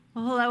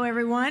Well, hello,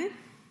 everyone.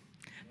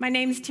 My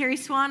name is Terry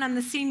Swan. I'm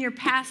the senior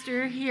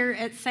pastor here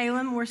at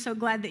Salem. We're so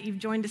glad that you've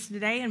joined us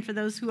today. And for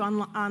those who are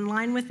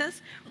online with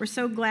us, we're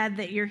so glad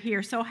that you're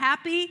here. So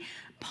happy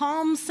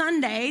Palm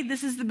Sunday.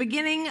 This is the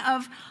beginning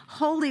of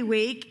Holy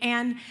Week,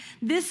 and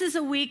this is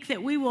a week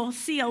that we will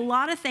see a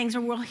lot of things,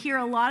 or we'll hear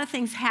a lot of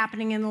things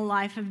happening in the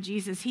life of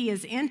Jesus. He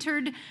has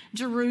entered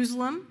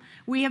Jerusalem.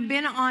 We have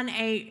been on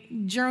a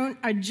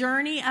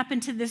journey up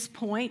into this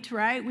point,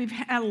 right?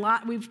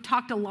 We've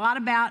talked a lot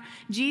about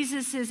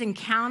Jesus'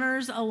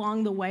 encounters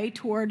along the way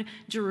toward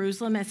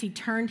Jerusalem as he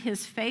turned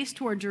his face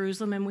toward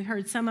Jerusalem, and we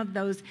heard some of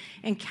those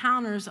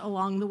encounters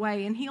along the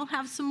way, and he'll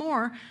have some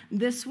more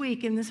this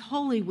week in this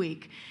Holy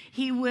Week.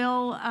 He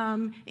will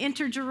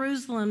enter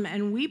Jerusalem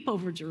and weep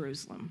over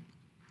Jerusalem.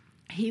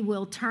 He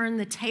will turn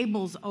the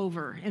tables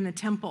over in the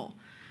temple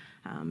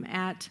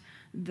at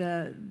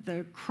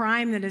the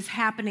crime that is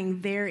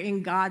happening there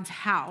in God's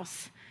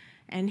house.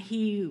 And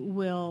he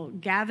will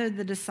gather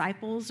the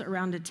disciples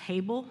around a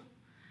table,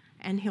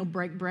 and he'll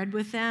break bread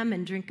with them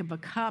and drink of a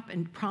cup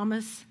and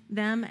promise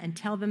them and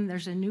tell them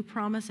there's a new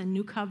promise, a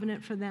new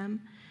covenant for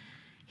them.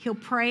 He'll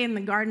pray in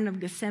the Garden of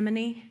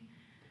Gethsemane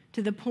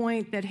to the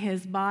point that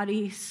his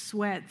body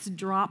sweats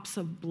drops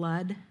of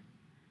blood,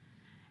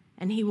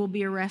 and he will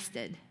be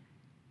arrested,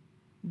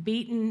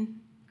 beaten,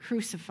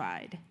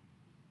 crucified,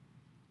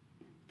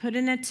 put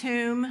in a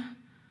tomb,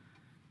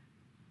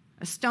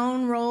 a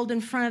stone rolled in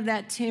front of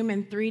that tomb,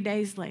 and 3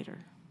 days later,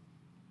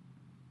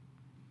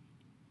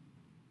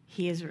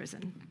 he is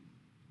risen.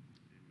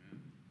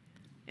 Amen.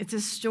 It's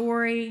a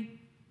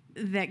story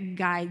that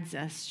guides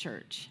us,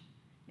 church.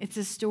 It's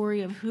a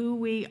story of who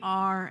we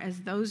are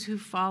as those who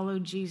follow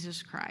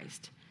Jesus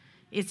Christ.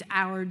 It's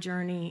our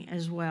journey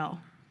as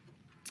well.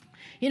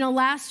 You know,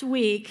 last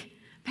week,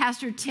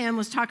 Pastor Tim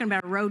was talking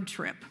about a road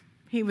trip.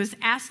 He was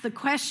asked the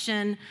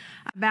question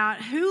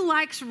about who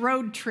likes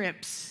road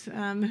trips,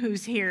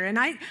 who's here. And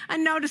I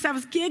noticed I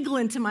was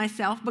giggling to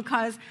myself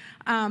because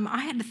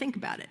I had to think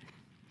about it.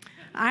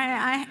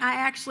 I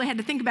actually had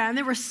to think about it. And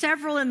there were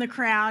several in the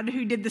crowd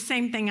who did the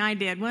same thing I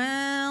did.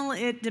 Well,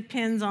 it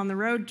depends on the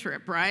road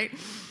trip, right?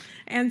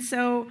 And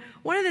so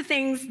one of the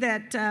things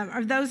that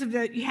are those of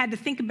you had to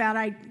think about,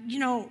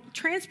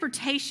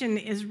 transportation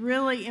is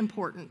really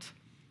important.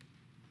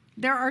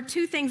 There are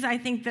two things I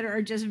think that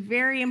are just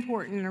very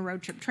important in a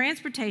road trip: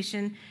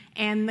 transportation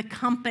and the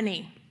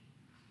company.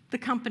 The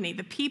company,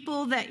 the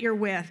people that you're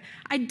with.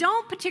 I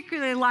don't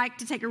particularly like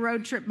to take a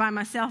road trip by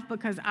myself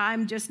because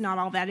I'm just not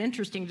all that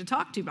interesting to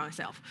talk to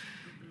myself.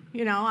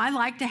 You know, I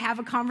like to have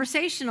a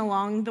conversation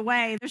along the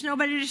way. There's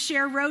nobody to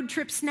share road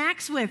trip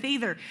snacks with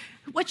either.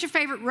 What's your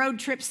favorite road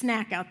trip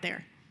snack out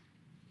there?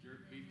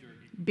 Beef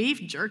jerky.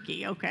 Beef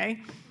jerky,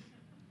 okay.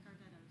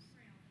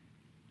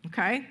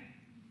 Okay.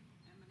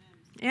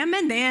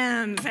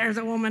 M&M's. There's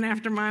a woman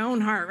after my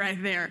own heart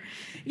right there.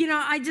 You know,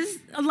 I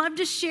love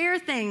to share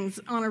things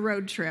on a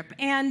road trip.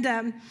 And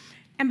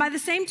by the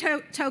same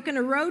token,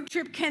 a road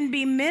trip can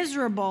be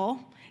miserable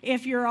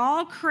if you're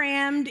all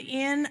crammed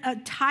in a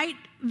tight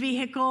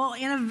vehicle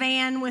in a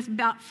van with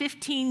about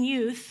 15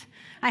 youth.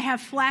 I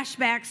have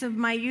flashbacks of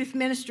my youth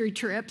ministry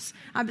trips.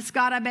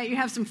 Scott, I bet you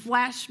have some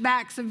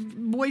flashbacks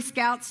of Boy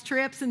Scouts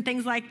trips and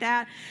things like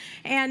that.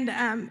 And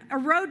a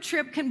road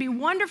trip can be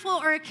wonderful,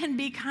 or it can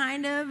be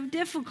kind of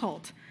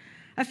difficult.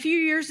 A few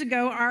years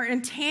ago, our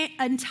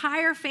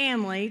entire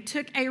family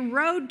took a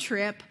road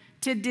trip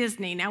to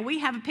Disney. Now, we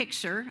have a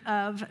picture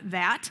of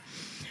that.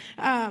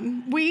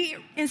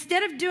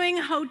 Instead of doing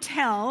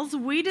hotels,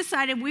 we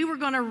decided we were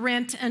going to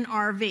rent an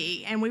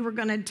RV, and we were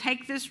going to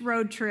take this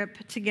road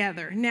trip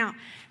together. Now,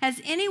 has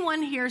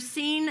anyone here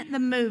seen the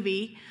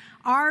movie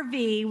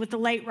RV with the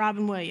late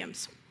Robin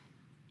Williams?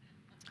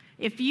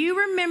 If you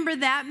remember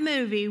that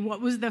movie,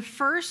 what was the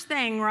first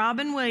thing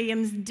Robin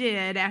Williams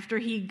did after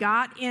he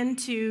got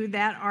into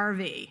that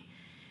RV?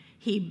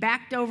 He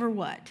backed over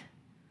what?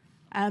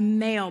 A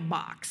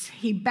mailbox.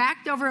 He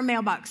backed over a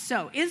mailbox.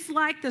 So it's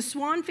like the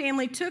Swan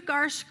family took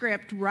our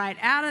script right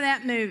out of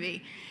that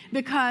movie,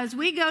 because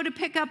we go to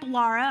pick up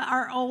Laura,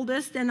 our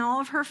oldest, and all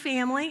of her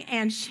family,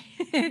 and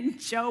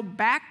Joe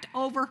backed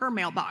over her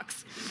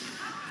mailbox.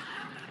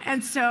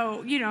 And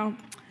so,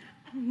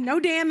 no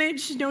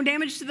damage to the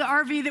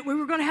RV that we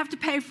were going to have to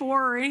pay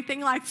for or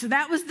anything like that. So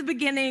that was the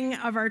beginning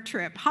of our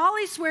trip.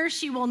 Holly swears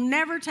she will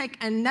never take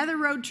another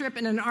road trip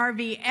in an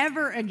RV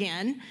ever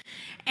again.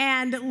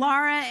 And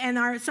Laura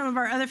and some of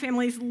our other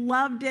families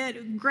loved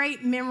it,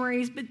 great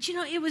memories. But,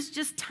 it was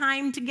just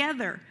time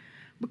together,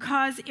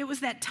 because it was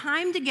that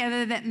time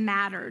together that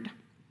mattered.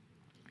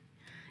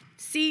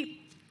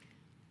 See,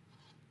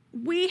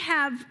 we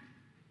have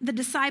the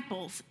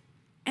disciples,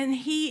 and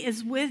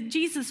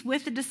Jesus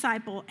with the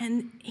disciple,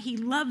 and he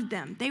loved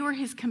them. They were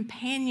his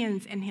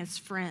companions and his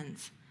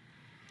friends.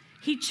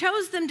 He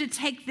chose them to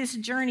take this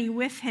journey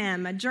with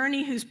him, a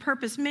journey whose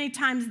purpose many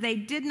times they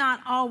did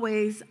not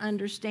always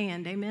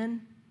understand.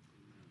 Amen?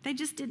 They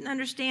just didn't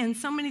understand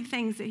so many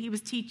things that he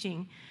was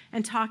teaching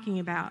and talking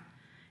about.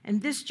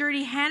 And this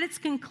journey had its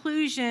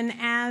conclusion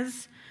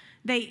as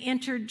they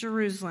entered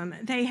Jerusalem.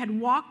 They had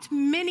walked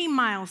many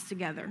miles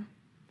together,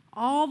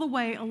 all the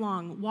way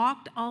along,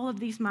 walked all of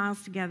these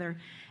miles together.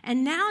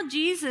 And now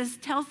Jesus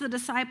tells the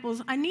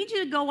disciples, I need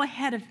you to go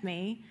ahead of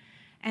me,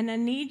 and I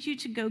need you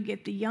to go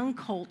get the young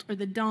colt or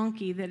the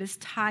donkey that is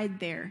tied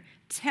there.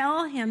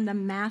 Tell him the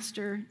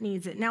master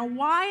needs it. Now,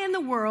 why in the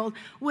world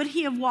would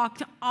he have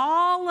walked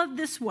all of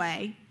this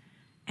way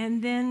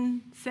and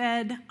then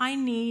said, I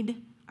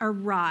need a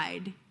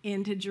ride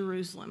into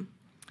Jerusalem?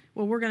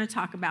 Well, we're going to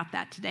talk about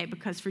that today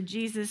because for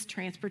Jesus,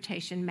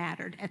 transportation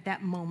mattered at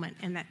that moment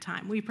and that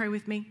time. Will you pray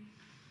with me?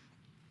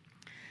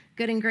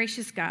 Good and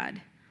gracious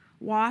God,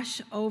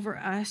 wash over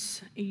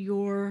us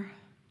your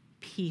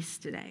peace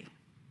today.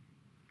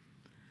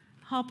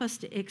 Help us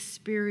to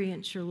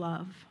experience your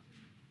love.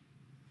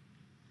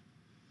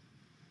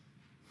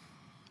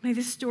 May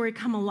this story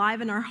come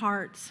alive in our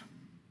hearts.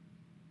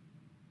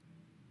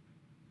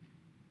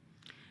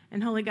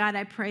 And Holy God,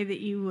 I pray that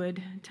you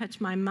would touch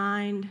my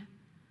mind,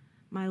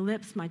 my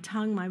lips, my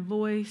tongue, my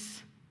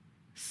voice,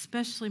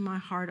 especially my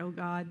heart, oh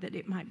God, that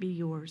it might be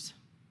yours.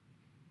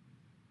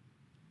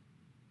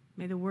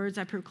 May the words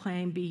I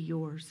proclaim be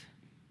yours.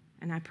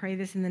 And I pray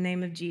this in the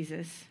name of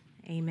Jesus.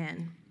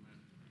 Amen.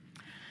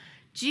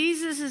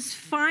 Jesus'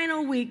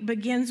 final week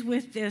begins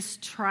with this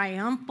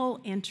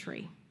triumphal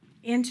entry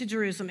into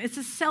Jerusalem. It's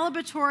a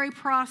celebratory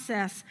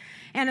process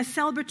and a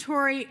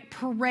celebratory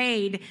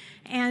parade,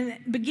 and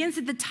begins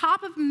at the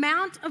top of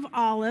Mount of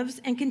Olives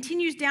and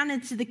continues down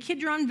into the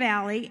Kidron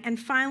Valley and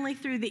finally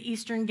through the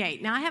Eastern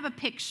Gate. Now, I have a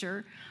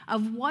picture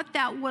of what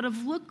that would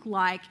have looked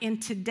like in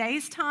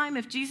today's time.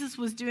 If Jesus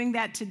was doing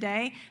that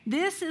today,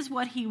 this is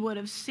what he would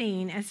have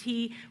seen as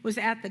he was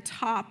at the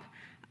top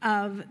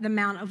of the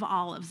Mount of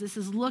Olives. This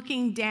is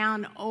looking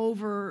down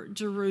over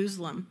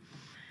Jerusalem.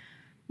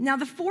 Now,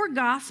 the four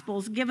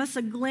Gospels give us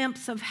a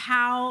glimpse of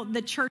how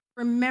the church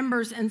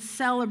remembers and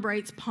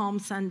celebrates Palm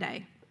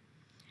Sunday.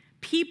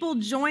 People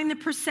joined the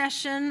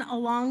procession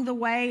along the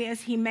way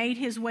as he made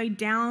his way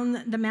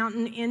down the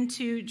mountain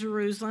into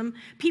Jerusalem.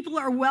 People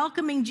are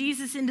welcoming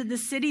Jesus into the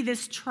city,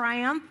 this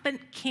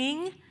triumphant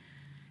king,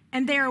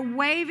 and they are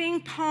waving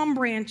palm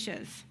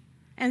branches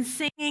and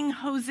singing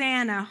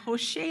Hosanna,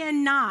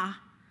 Hosheanah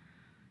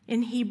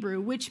in Hebrew,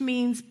 which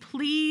means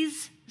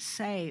please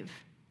save.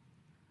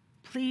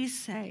 Please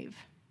save.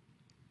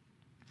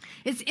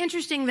 It's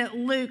interesting that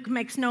Luke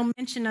makes no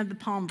mention of the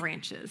palm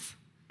branches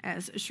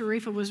as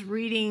Sharifa was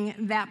reading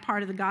that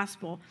part of the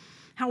gospel.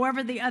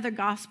 However, the other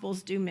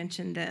gospels do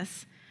mention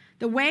this.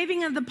 The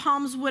waving of the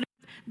palms would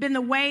have been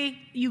the way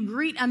you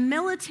greet a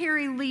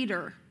military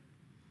leader.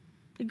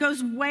 It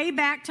goes way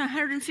back to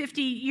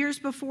 150 years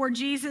before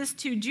Jesus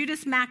to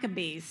Judas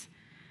Maccabees,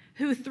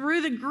 who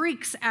threw the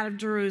Greeks out of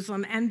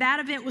Jerusalem, and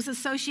that event was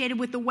associated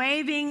with the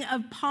waving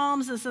of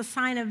palms as a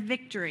sign of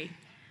victory.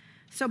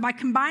 So by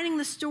combining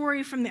the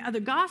story from the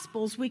other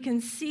Gospels, we can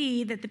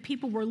see that the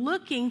people were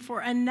looking for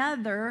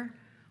another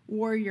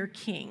warrior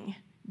king,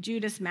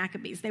 Judas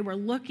Maccabees. They were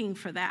looking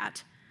for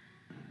that.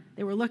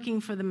 They were looking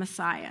for the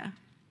Messiah.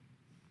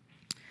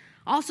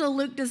 Also,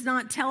 Luke does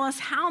not tell us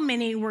how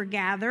many were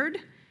gathered.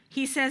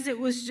 He says it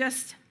was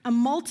just a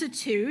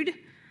multitude,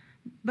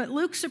 but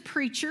Luke's a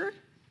preacher,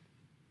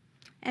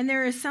 and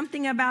there is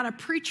something about a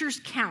preacher's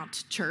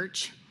count,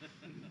 church.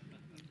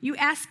 You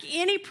ask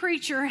any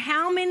preacher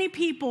how many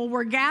people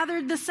were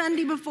gathered the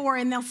Sunday before,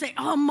 and they'll say,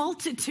 oh, a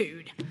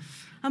multitude.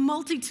 A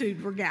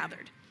multitude were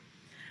gathered.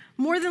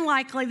 More than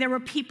likely, there were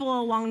people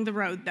along the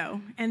road,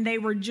 though, and they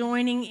were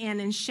joining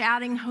in and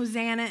shouting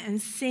Hosanna and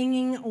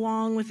singing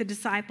along with the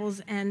disciples.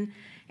 And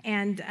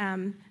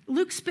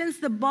Luke spends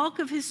the bulk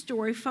of his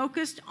story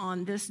focused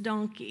on this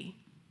donkey,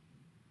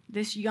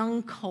 this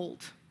young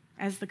colt,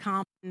 as the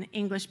common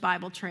English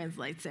Bible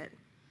translates it.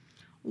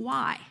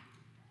 Why?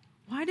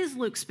 Why does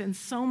Luke spend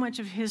so much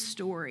of his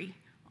story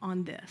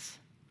on this?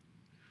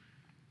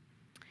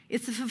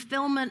 It's the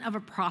fulfillment of a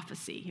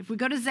prophecy. If we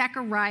go to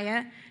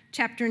Zechariah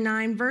chapter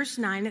 9, verse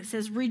 9, it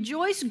says,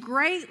 "Rejoice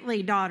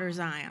greatly, daughter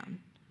Zion.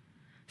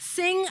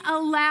 Sing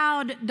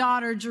aloud,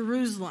 daughter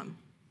Jerusalem.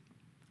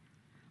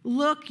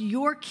 Look,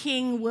 your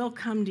king will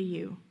come to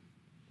you.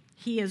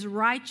 He is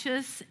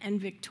righteous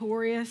and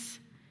victorious.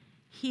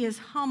 He is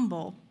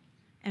humble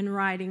and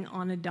riding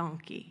on a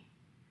donkey,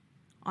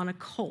 on a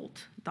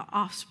colt, the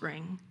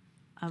offspring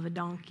of a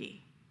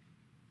donkey."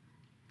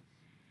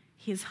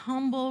 He is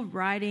humble,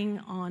 riding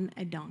on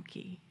a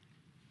donkey.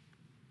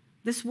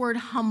 This word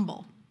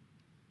humble,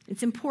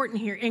 it's important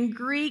here. In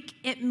Greek,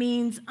 it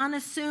means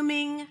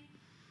unassuming,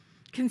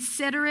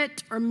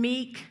 considerate, or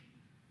meek.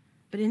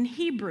 But in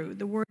Hebrew,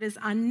 the word is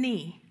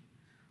ani,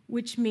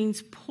 which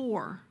means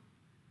poor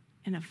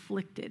and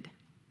afflicted.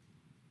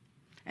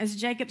 As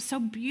Jacob so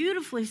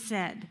beautifully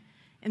said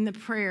in the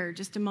prayer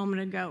just a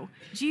moment ago,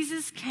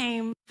 Jesus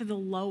came for the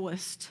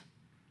lowest.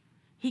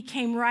 He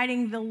came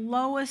riding the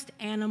lowest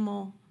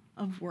animal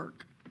of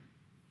work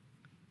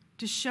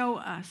to show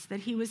us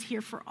that he was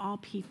here for all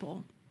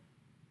people.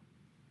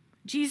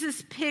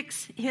 Jesus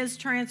picks his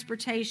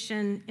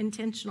transportation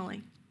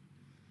intentionally.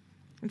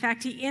 In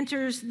fact, he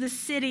enters the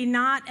city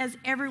not as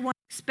everyone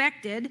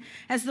expected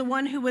as the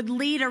one who would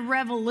lead a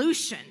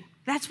revolution.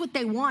 That's what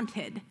they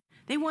wanted.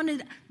 They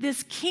wanted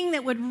this king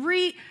that would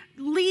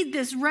lead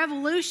this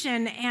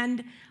revolution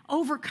and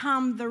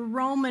overcome the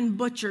Roman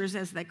butchers,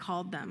 as they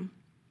called them.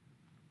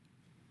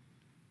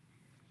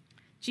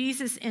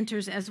 Jesus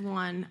enters as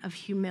one of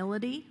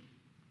humility,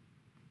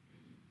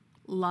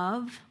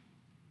 love,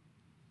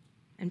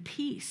 and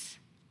peace.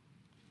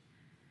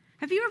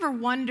 Have you ever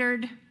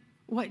wondered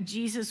what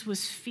Jesus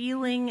was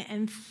feeling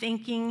and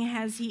thinking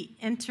as he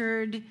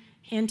entered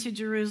into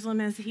Jerusalem,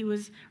 as he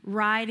was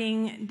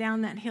riding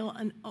down that hill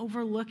and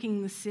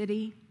overlooking the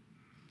city?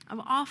 I've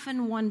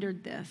often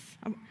wondered this.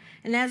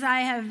 And as I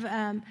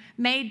have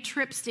made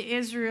trips to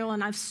Israel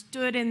and I've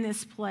stood in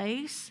this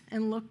place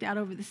and looked out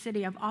over the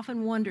city, I've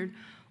often wondered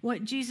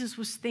what Jesus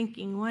was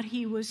thinking, what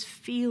he was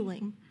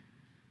feeling,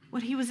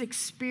 what he was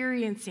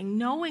experiencing,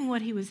 knowing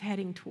what he was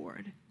heading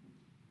toward.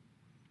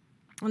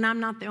 And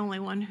I'm not the only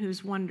one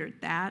who's wondered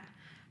that.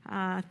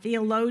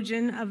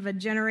 Theologian of a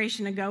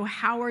generation ago,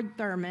 Howard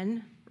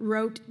Thurman,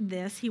 wrote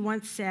this. He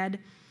once said,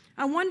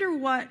 "I wonder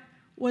what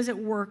was at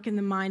work in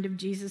the mind of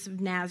Jesus of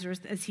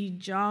Nazareth as he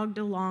jogged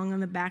along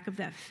on the back of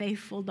that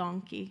faithful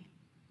donkey.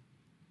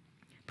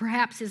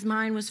 Perhaps his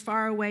mind was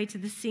far away to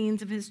the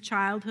scenes of his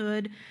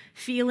childhood,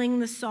 feeling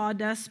the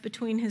sawdust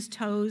between his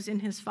toes in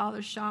his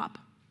father's shop.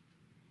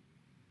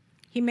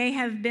 He may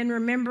have been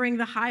remembering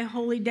the high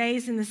holy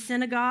days in the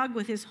synagogue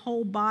with his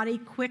whole body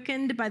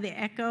quickened by the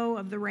echo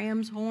of the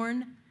ram's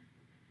horn.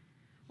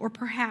 Or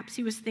perhaps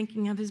he was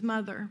thinking of his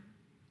mother,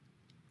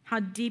 how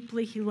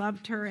deeply he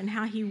loved her and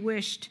how he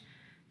wished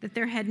that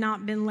there had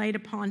not been laid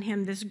upon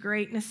him this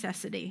great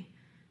necessity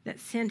that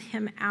sent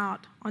him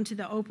out onto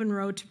the open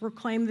road to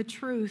proclaim the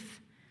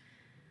truth,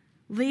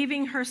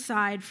 leaving her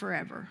side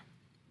forever.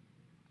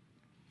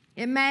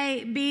 It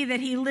may be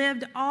that he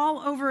lived all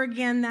over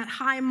again that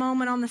high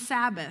moment on the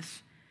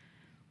Sabbath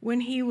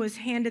when he was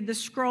handed the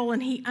scroll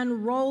and he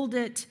unrolled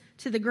it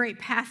to the great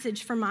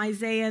passage from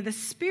Isaiah, "The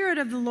Spirit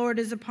of the Lord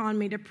is upon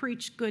me to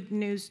preach good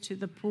news to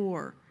the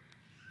poor."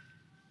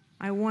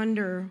 I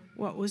wonder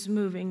what was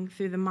moving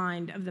through the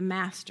mind of the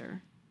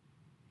master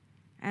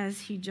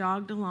as he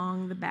jogged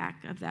along the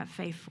back of that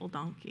faithful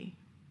donkey.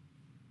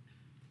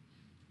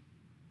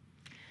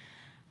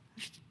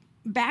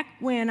 Back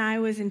when I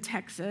was in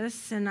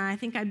Texas, and I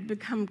think I'd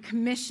become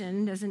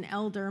commissioned as an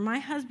elder, my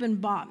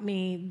husband bought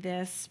me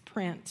this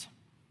print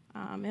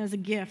as a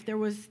gift. There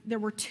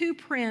were two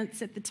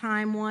prints at the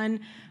time,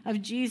 one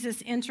of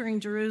Jesus entering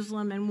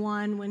Jerusalem and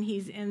one when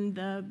he's in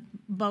the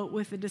boat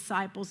with the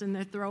disciples and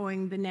they're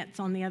throwing the nets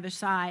on the other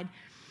side.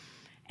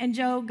 And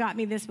Joe got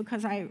me this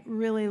because I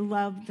really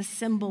love the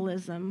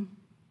symbolism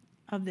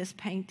of this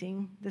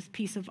painting, this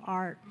piece of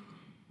art.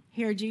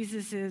 Here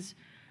Jesus is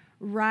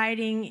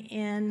riding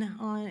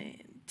in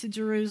to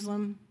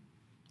Jerusalem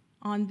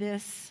on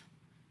this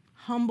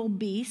humble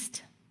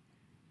beast,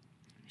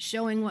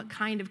 showing what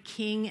kind of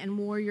king and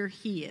warrior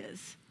he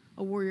is,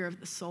 a warrior of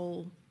the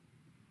soul.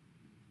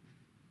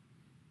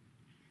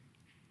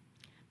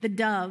 The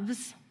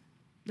doves,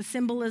 the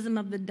symbolism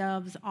of the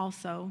doves,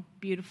 also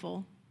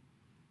beautiful.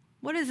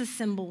 What is a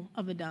symbol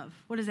of a dove?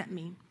 What does that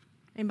mean?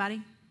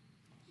 Anybody?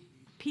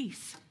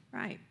 Peace,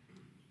 right?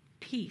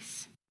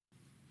 Peace.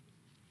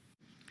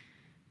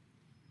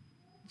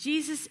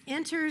 Jesus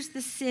enters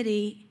the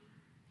city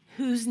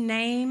whose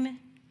name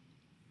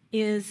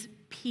is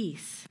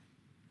peace,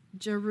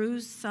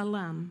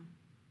 Jerusalem.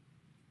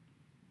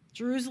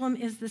 Jerusalem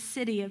is the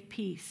city of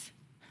peace.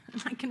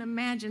 I can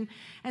imagine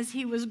as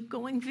he was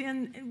going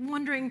in,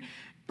 wondering,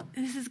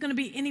 this is going to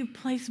be any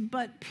place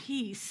but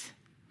peace.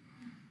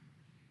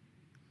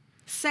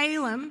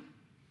 Salem,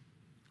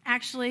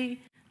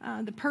 actually,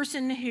 the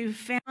person who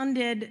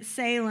founded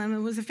Salem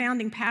and was a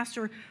founding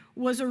pastor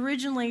was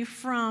originally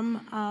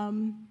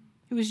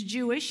he was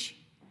Jewish.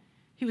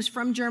 He was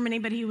from Germany,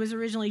 but he was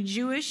originally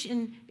Jewish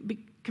and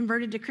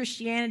converted to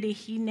Christianity.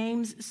 He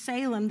names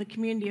Salem, the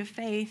community of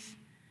faith,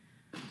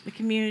 the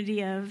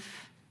community of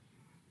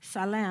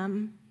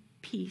Salem,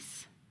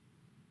 peace.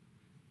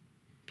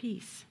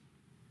 Peace.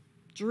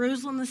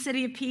 Jerusalem, the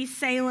city of peace.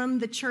 Salem,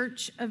 the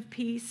church of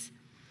peace.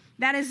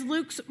 That is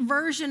Luke's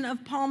version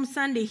of Palm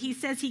Sunday. He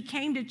says he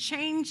came to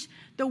change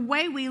the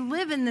way we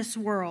live in this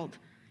world.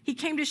 He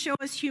came to show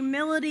us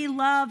humility,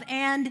 love,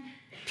 and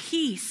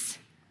peace.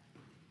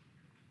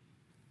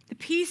 The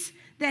peace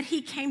that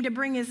he came to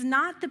bring is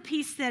not the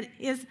peace that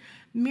is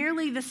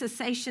merely the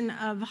cessation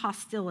of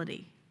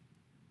hostility.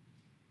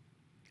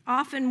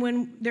 Often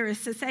when there is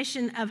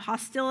cessation of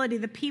hostility,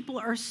 the people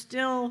are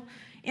still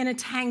in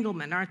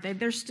entanglement, aren't they?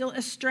 They're still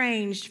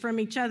estranged from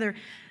each other.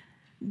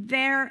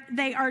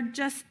 They are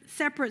just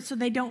separate so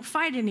they don't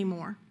fight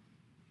anymore.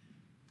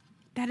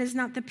 That is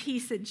not the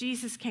peace that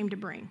Jesus came to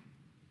bring.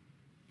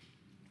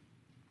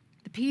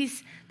 The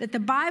peace that the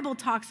Bible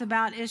talks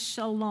about is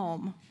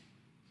shalom.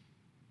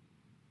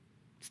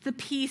 It's the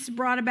peace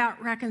brought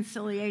about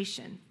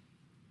reconciliation.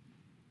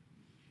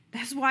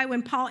 That's why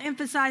when Paul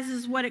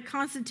emphasizes what it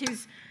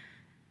constitutes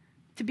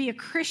to be a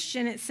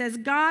Christian, it says,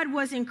 God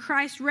was in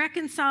Christ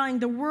reconciling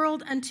the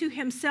world unto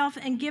himself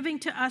and giving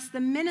to us the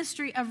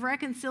ministry of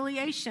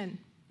reconciliation.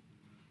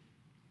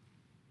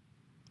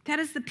 That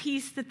is the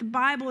peace that the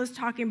Bible is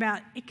talking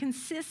about. It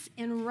consists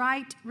in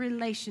right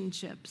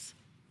relationships.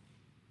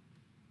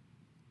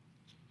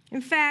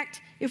 In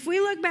fact, if we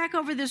look back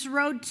over this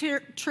road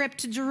trip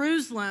to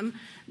Jerusalem,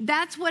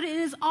 that's what it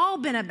has all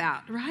been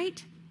about,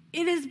 right?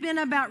 It has been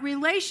about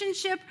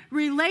relationship,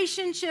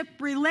 relationship,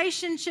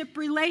 relationship,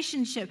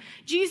 relationship.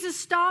 Jesus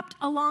stopped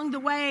along the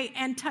way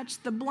and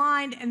touched the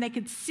blind, and they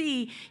could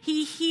see.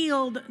 He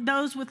healed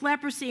those with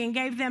leprosy and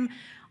gave them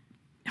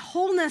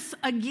wholeness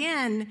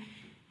again.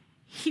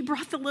 He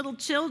brought the little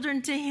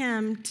children to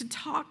him to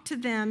talk to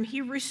them. He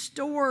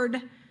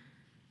restored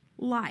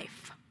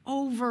life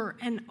over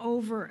and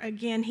over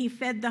again. He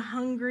fed the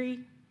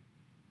hungry.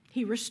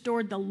 He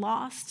restored the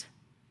lost.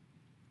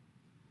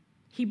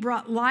 He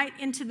brought light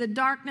into the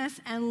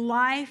darkness and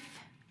life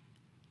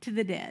to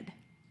the dead.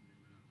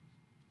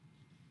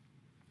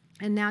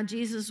 And now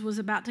Jesus was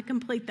about to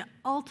complete the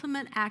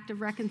ultimate act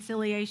of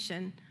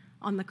reconciliation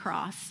on the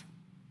cross.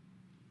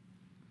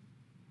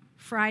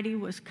 Friday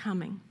was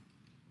coming.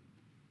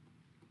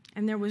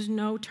 And there was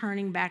no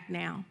turning back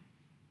now.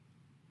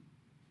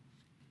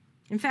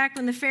 In fact,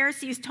 when the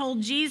Pharisees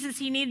told Jesus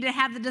he needed to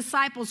have the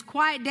disciples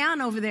quiet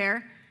down over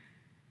there,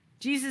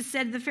 Jesus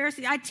said to the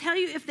Pharisees, I tell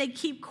you, if they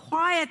keep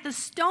quiet, the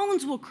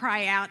stones will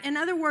cry out. In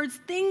other words,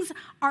 things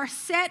are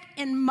set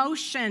in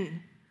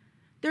motion.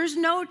 There's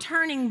no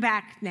turning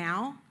back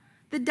now.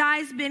 The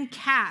die's been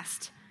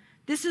cast.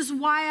 This is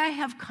why I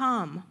have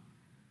come.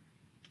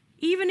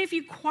 Even if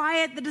you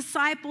quiet the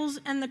disciples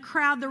and the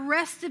crowd, the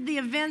rest of the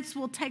events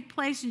will take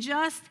place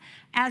just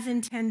as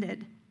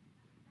intended,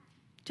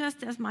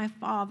 just as my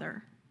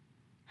Father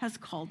has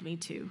called me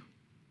to.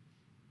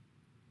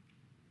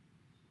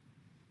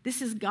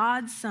 This is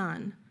God's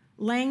Son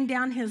laying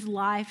down his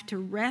life to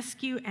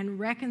rescue and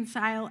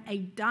reconcile a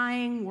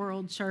dying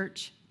world,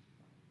 church.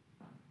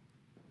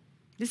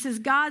 This is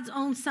God's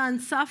own Son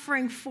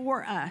suffering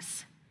for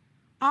us,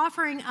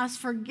 offering us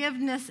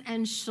forgiveness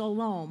and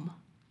shalom.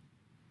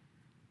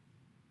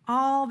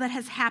 All that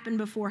has happened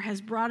before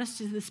has brought us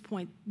to this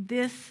point.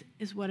 This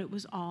is what it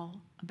was all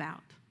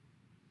about.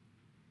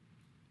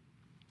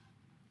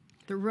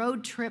 The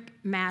road trip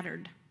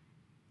mattered.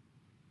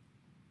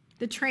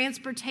 The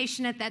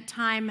transportation at that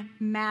time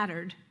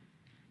mattered.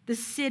 The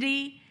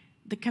city,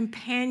 the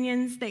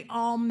companions, they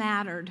all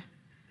mattered.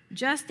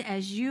 Just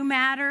as you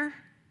matter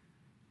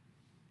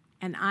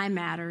and I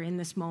matter in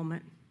this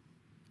moment.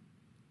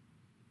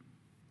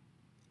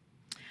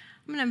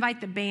 I'm going to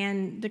invite the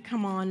band to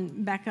come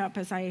on back up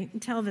as I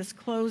tell this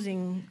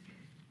closing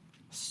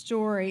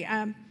story.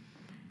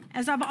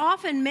 As I've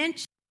often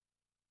mentioned,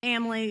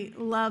 family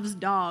loves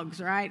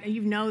dogs, right?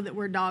 You know that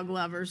we're dog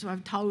lovers, so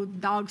I've told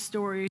dog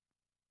stories.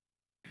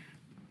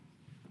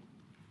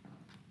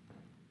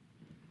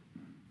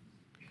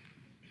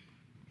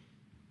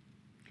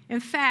 In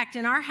fact,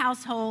 in our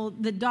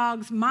household, the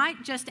dogs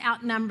might just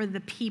outnumber the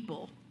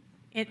people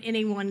at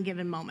any one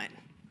given moment.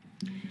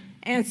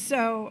 And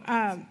so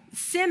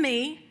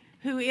Simi,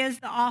 who is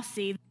the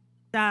Aussie,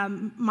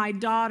 my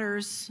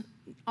daughter's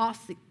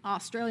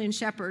Australian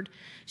Shepherd,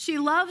 she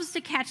loves to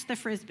catch the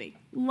Frisbee,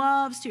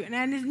 loves to.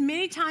 And as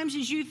many times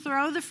as you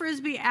throw the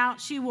Frisbee out,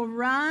 she will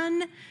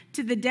run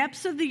to the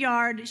depths of the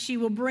yard. She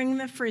will bring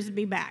the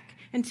Frisbee back.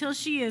 Until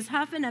she is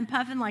huffing and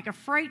puffing like a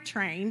freight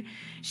train,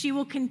 she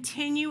will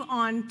continue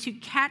on to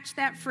catch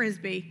that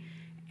Frisbee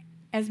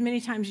as many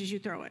times as you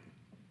throw it.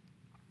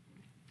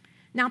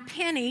 Now,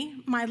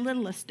 Penny, my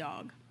littlest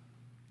dog,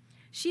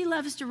 she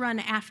loves to run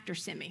after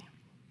Simi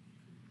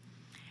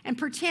and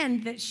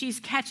pretend that she's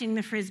catching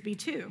the Frisbee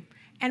too.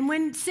 And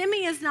when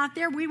Simi is not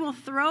there, we will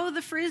throw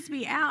the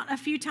Frisbee out a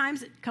few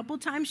times. A couple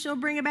times she'll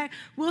bring it back.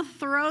 We'll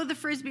throw the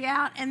Frisbee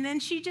out, and then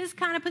she just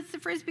kind of puts the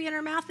Frisbee in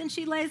her mouth, and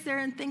she lays there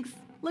and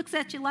looks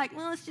at you like,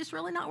 well, it's just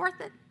really not worth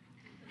it.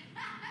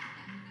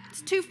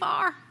 It's too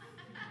far.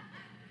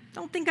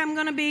 Don't think I'm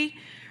going to be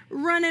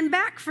running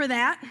back for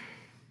that.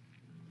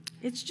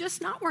 It's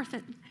just not worth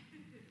it.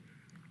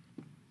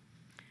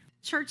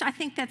 Church, I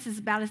think that's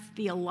about as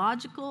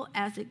theological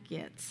as it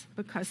gets,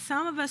 because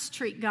some of us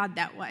treat God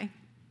that way.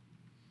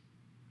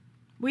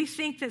 We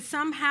think that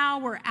somehow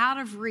we're out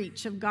of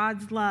reach of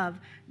God's love,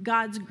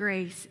 God's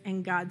grace,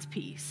 and God's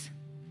peace.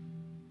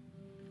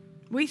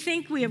 We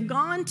think we have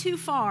gone too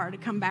far to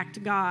come back to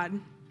God.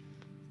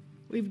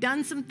 We've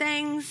done some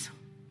things,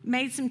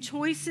 made some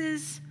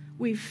choices.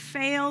 We've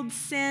failed,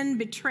 sinned,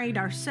 betrayed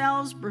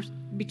ourselves,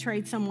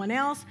 betrayed someone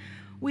else.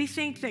 We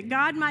think that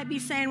God might be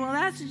saying, well,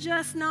 that's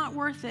just not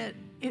worth it.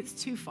 It's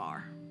too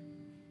far.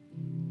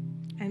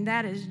 And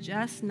that is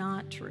just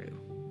not true.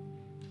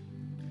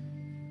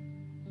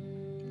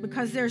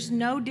 Because there's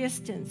no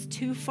distance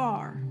too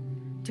far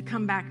to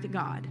come back to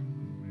God.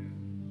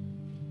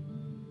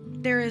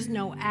 There is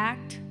no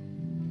act,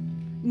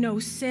 no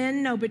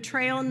sin, no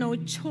betrayal, no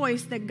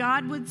choice that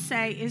God would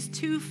say is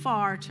too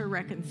far to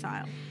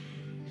reconcile.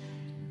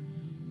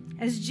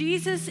 As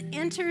Jesus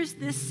enters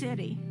this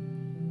city,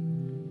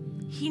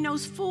 he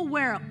knows full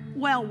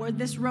well where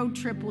this road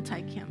trip will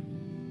take him.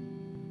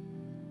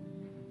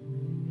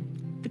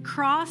 The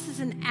cross is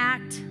an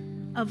act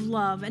of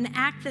love, an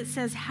act that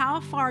says how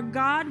far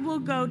God will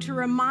go to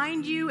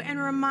remind you and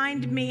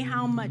remind me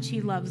how much he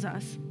loves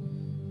us.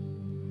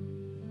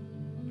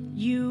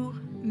 You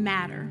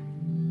matter.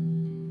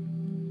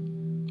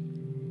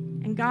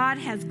 And God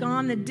has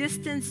gone the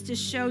distance to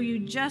show you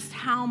just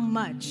how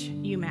much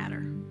you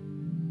matter.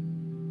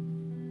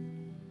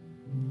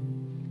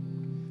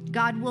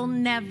 God will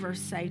never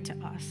say to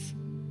us,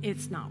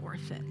 it's not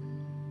worth it.